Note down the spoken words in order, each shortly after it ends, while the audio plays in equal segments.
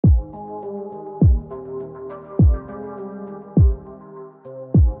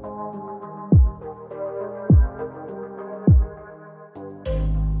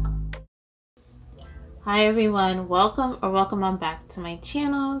Hi everyone, welcome on back to my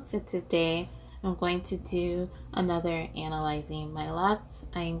channel. So today I'm going to do another analyzing my locks.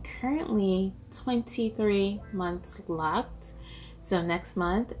 I am currently 23 months locked. So next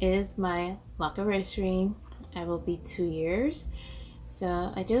month is my lock anniversary. I will be 2 years.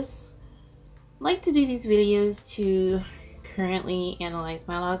 So I just like to do these videos to currently analyze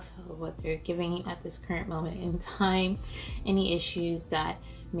my locks, what they're giving at this current moment in time, any issues that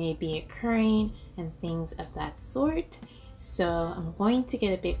may be occurring and things of that sort. So I'm going to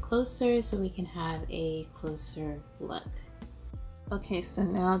get a bit closer so we can have a closer look. Okay, so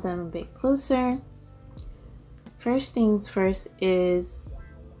now that I'm a bit closer, first things first is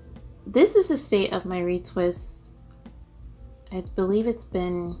this is the state of my retwists. I believe it's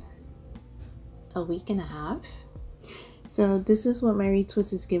been a week and a half. So this is what my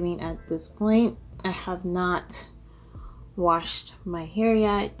retwist is giving at this point. I have not washed my hair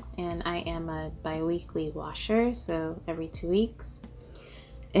yet, and I am a bi-weekly washer, so every 2 weeks.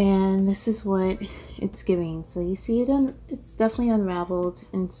 And this is what it's giving. So you see it's definitely unraveled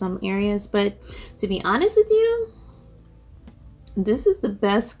in some areas, but to be honest with you, this is the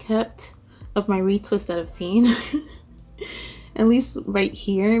best kept of my retwists that I've seen. At least right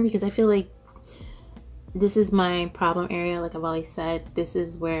here, because I feel like this is my problem area. Like I've always said, this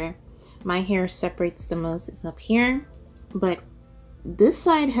is where my hair separates the most, is up here. But this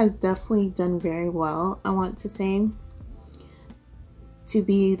side has definitely done very well, I want to say, to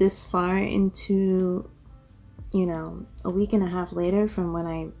be this far into, you know, a week and a half later from when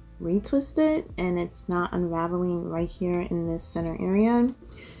I retwisted, and it's not unraveling right here in this center area.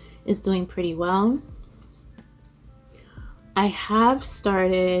 It's doing pretty well. I have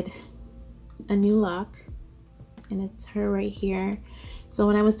started a new lock, and it's her right here. So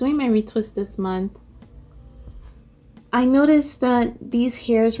when I was doing my retwist this month, I noticed that these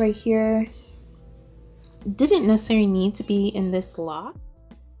hairs right here didn't necessarily need to be in this lock.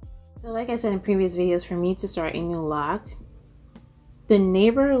 So like I said in previous videos, for me to start a new lock, the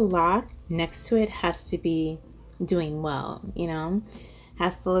neighbor lock next to it has to be doing well, you know,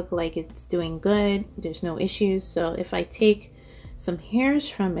 has to look like it's doing good, there's no issues. So if I take some hairs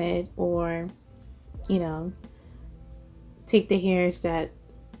from it, or, you know, take the hairs that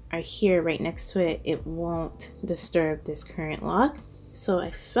are here right next to it, it won't disturb this current lock. So I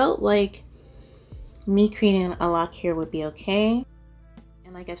felt like me creating a lock here would be okay.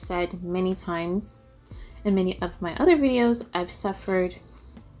 And like I've said many times in many of my other videos, I've suffered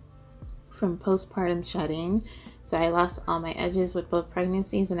from postpartum shedding. So I lost all my edges with both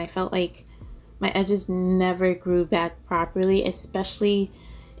pregnancies, and I felt like my edges never grew back properly, especially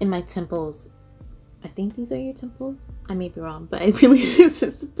in my temples. I think these are your temples. I may be wrong, but I believe this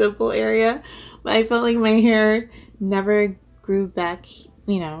is the temple area. But I felt like my hair never grew back,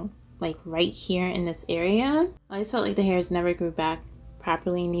 you know, like right here in this area. I always felt like the hairs never grew back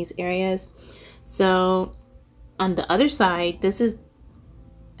properly in these areas. So on the other side, this is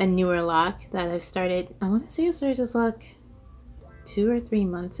a newer lock that I've started. I want to say I started this lock 2 or 3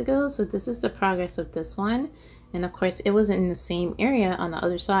 months ago. So this is the progress of this one. And of course, it was in the same area on the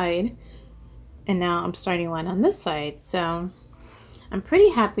other side. And now I'm starting one on this side. So I'm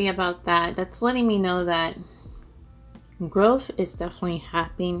pretty happy about that. That's letting me know that growth is definitely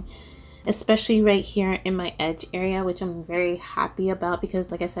happening, especially right here in my edge area, which I'm very happy about,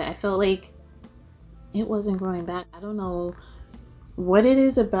 because like I said, I felt like it wasn't growing back. I don't know what it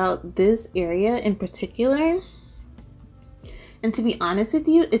is about this area in particular. And to be honest with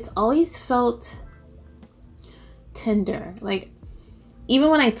you, it's always felt tender. Like, even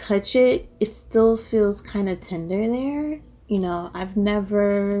when I touch it, it still feels kind of tender there. You know, I've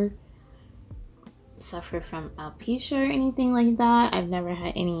never suffered from alopecia or anything like that. I've never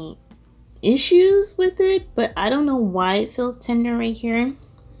had any issues with it, but I don't know why it feels tender right here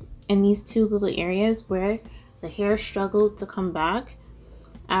in these two little areas where the hair struggled to come back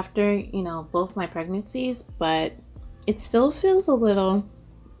after, you know, both my pregnancies. But it still feels a little,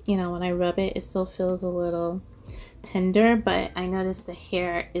 you know, when I rub it, it still feels a little tender, but I noticed the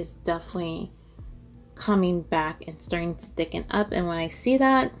hair is definitely coming back and starting to thicken up. And when I see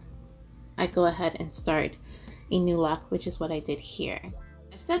that, I go ahead and start a new lock, which is what I did here.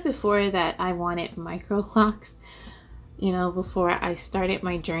 I've said before that I wanted micro locks. You know, before I started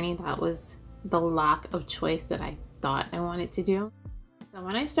my journey, that was the lock of choice that I thought I wanted to do. So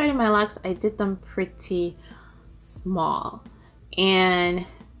when I started my locks, I did them pretty small, and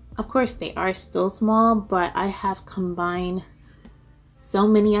of course they are still small, but I have combined so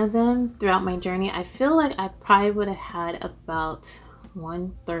many of them throughout my journey. I feel like I probably would have had about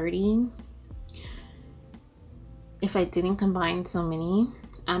 130 if I didn't combine so many.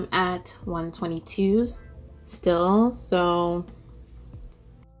 I'm at 122 still, so,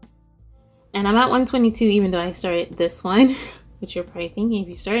 and I'm at 122 even though I started this one, which you're probably thinking, if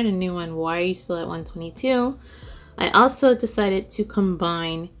you started a new one, why are you still at 122? I also decided to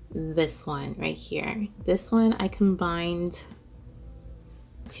combine this one right here. This one I combined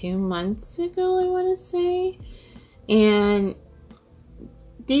 2 months ago, I want to say, and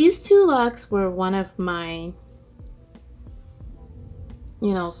these two locks were one of my,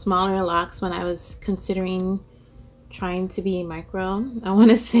 you know, smaller locks when I was considering trying to be micro. I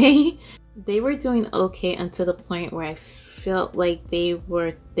want to say they were doing okay until the point where I felt like they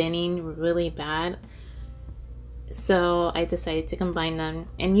were thinning really bad. So I decided to combine them.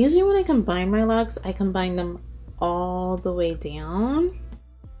 And usually when I combine my locks, I combine them all the way down.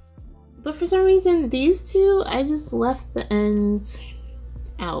 But for some reason, these two, I just left the ends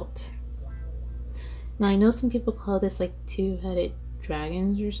out. Now I know some people call this like two-headed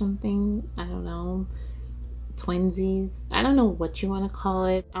dragons or something. I don't know. Twinsies. I don't know what you want to call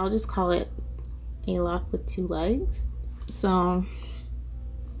it. I'll just call it a lock with 2 legs. So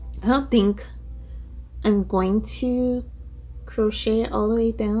I don't think I'm going to crochet it all the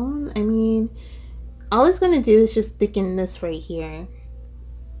way down. I mean, all it's going to do is just thicken this right here,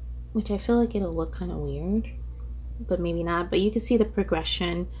 which I feel like it'll look kind of weird, but maybe not. But you can see the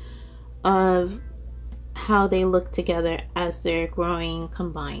progression of how they look together as they're growing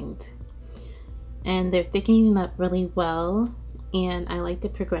combined, and they're thickening up really well. And I like the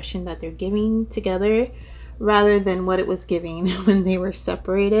progression that they're giving together rather than what it was giving when they were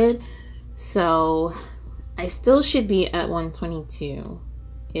separated. So I still should be at 122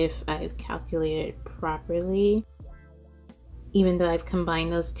 if I've calculated properly, even though I've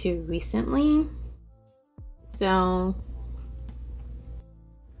combined those two recently. So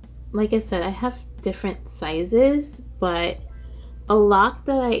like I said, I have different sizes, but a lock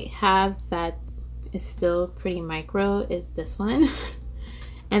that I have that is still pretty micro is this one.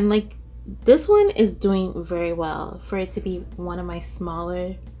 And like this one is doing very well for it to be one of my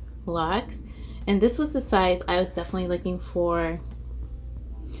smaller locks. And this was the size I was definitely looking for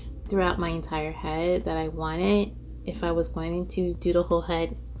throughout my entire head that I wanted. If I was going to do the whole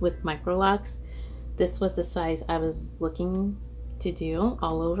head with micro locks, this was the size I was looking to do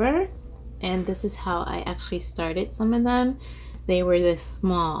all over. And this is how I actually started some of them. They were this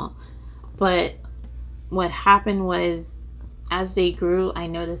small, but what happened was as they grew, I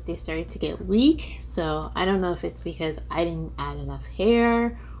noticed they started to get weak. So I don't know if it's because I didn't add enough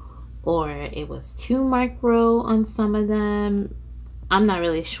hair or it was too micro on some of them. I'm not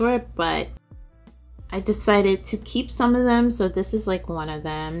really sure, but I decided to keep some of them. So this is like one of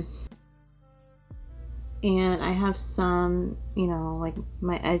them. And I have some, you know, like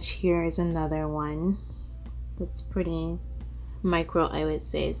my edge here is another one that's pretty micro, I would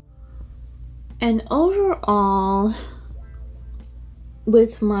say. And overall,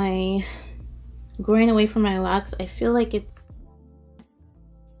 with my growing away from my locks, I feel like it's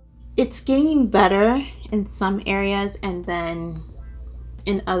getting better in some areas, and then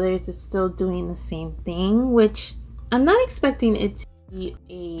in others it's still doing the same thing, which I'm not expecting it to be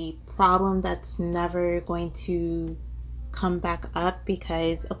a problem that's never going to come back up,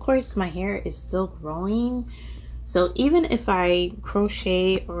 because of course my hair is still growing. So even if I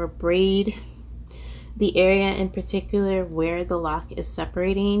crochet or braid the area in particular where the lock is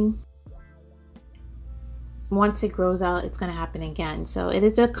separating, once it grows out, it's going to happen again. So it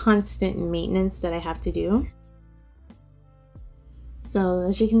is a constant maintenance that I have to do. So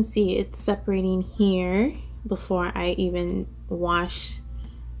as you can see, it's separating here before I even wash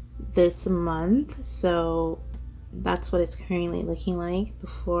this month. So that's what it's currently looking like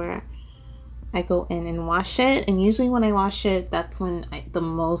before I go in and wash it. And usually when I wash it, that's when the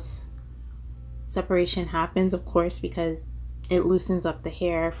most separation happens, of course, because it loosens up the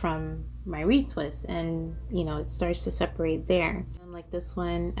hair from my retwist, and you know, it starts to separate there. And like this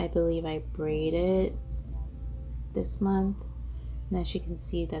one, I believe I braided this month, and as you can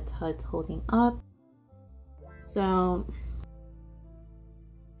see, that's how it's holding up. So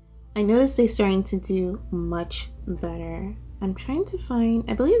I noticed they're starting to do much better. I'm trying to find,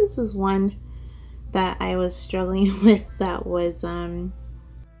 I believe this is one that I was struggling with, that was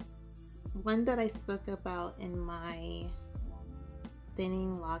one that I spoke about in my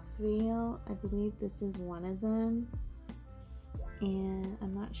thinning locks video. I believe this is one of them, and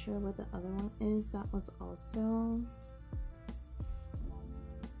I'm not sure what the other one is. That was also,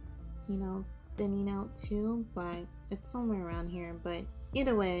 you know, thinning out too, but it's somewhere around here. But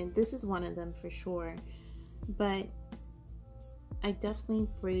either way, this is one of them for sure. But I definitely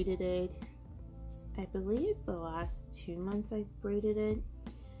braided it, I believe the last 2 months I braided it,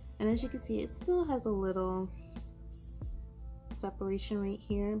 And as you can see, it still has a little separation right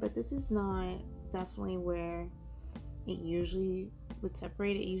here, but this is not definitely where it usually would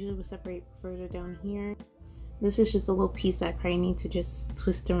separate. It usually would separate further down here. This is just a little piece that I probably need to just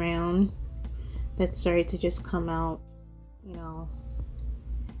twist around that started to just come out, you know,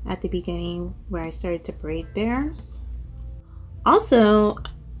 at the beginning where I started to braid there. Also,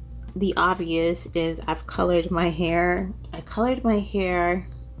 the obvious is I've colored my hair. I colored my hair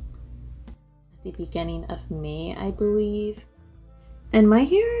at the beginning of May, I believe. And my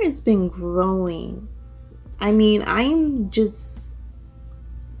hair has been growing. I mean, I'm just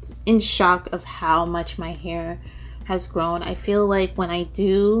in shock of how much my hair has grown. I feel like when I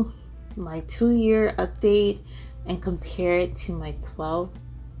do my 2-year update and compare it to my 12,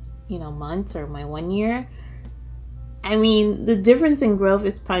 months or my 1 year, I mean, the difference in growth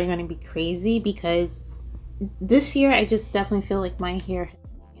is probably going to be crazy, because this year I just definitely feel like my hair has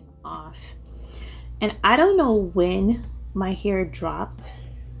been off. And I don't know when my hair dropped,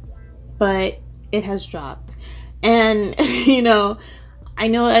 but it has dropped. And I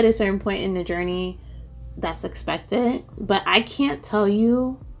know at a certain point in the journey that's expected, but I can't tell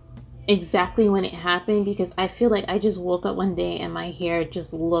you exactly when it happened, because I feel like I just woke up one day and my hair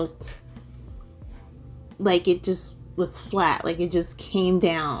just looked like it just was flat, like it just came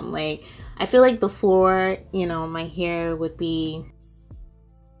down. Like, I feel like before, my hair would be,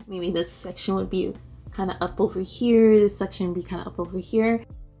 maybe this section would be kind of up over here, this section would be kind of up over here,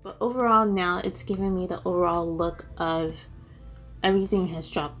 but overall now it's giving me the overall look of everything has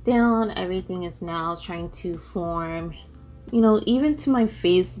dropped down. Everything is now trying to form, even to my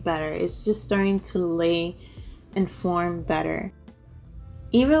face better. It's just starting to lay and form better.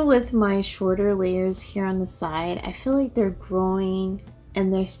 Even with my shorter layers here on the side, I feel like they're growing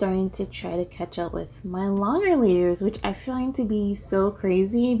and they're starting to try to catch up with my longer layers, which I find to be so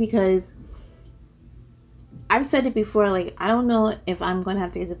crazy, because I've said it before, like, I don't know if I'm going to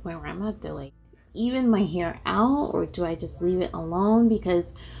have to get to the point where I'm going to have to, like, even my hair out, or do I just leave it alone,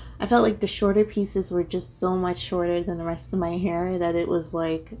 because I felt like the shorter pieces were just so much shorter than the rest of my hair that it was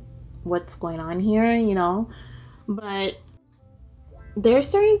like, what's going on here, But they're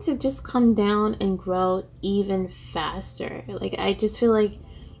starting to just come down and grow even faster. Like, I just feel like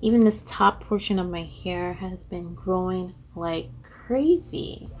even this top portion of my hair has been growing like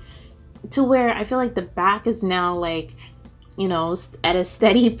crazy, to where I feel like the back is now like, at a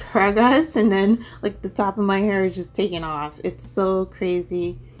steady progress, and then like the top of my hair is just taking off. It's so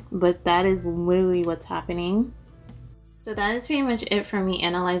crazy, but that is literally what's happening. So that is pretty much it for me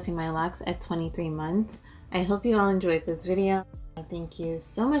analyzing my locks at 23 months. I hope you all enjoyed this video. Thank you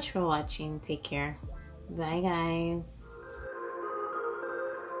so much for watching. Take care. Bye, guys.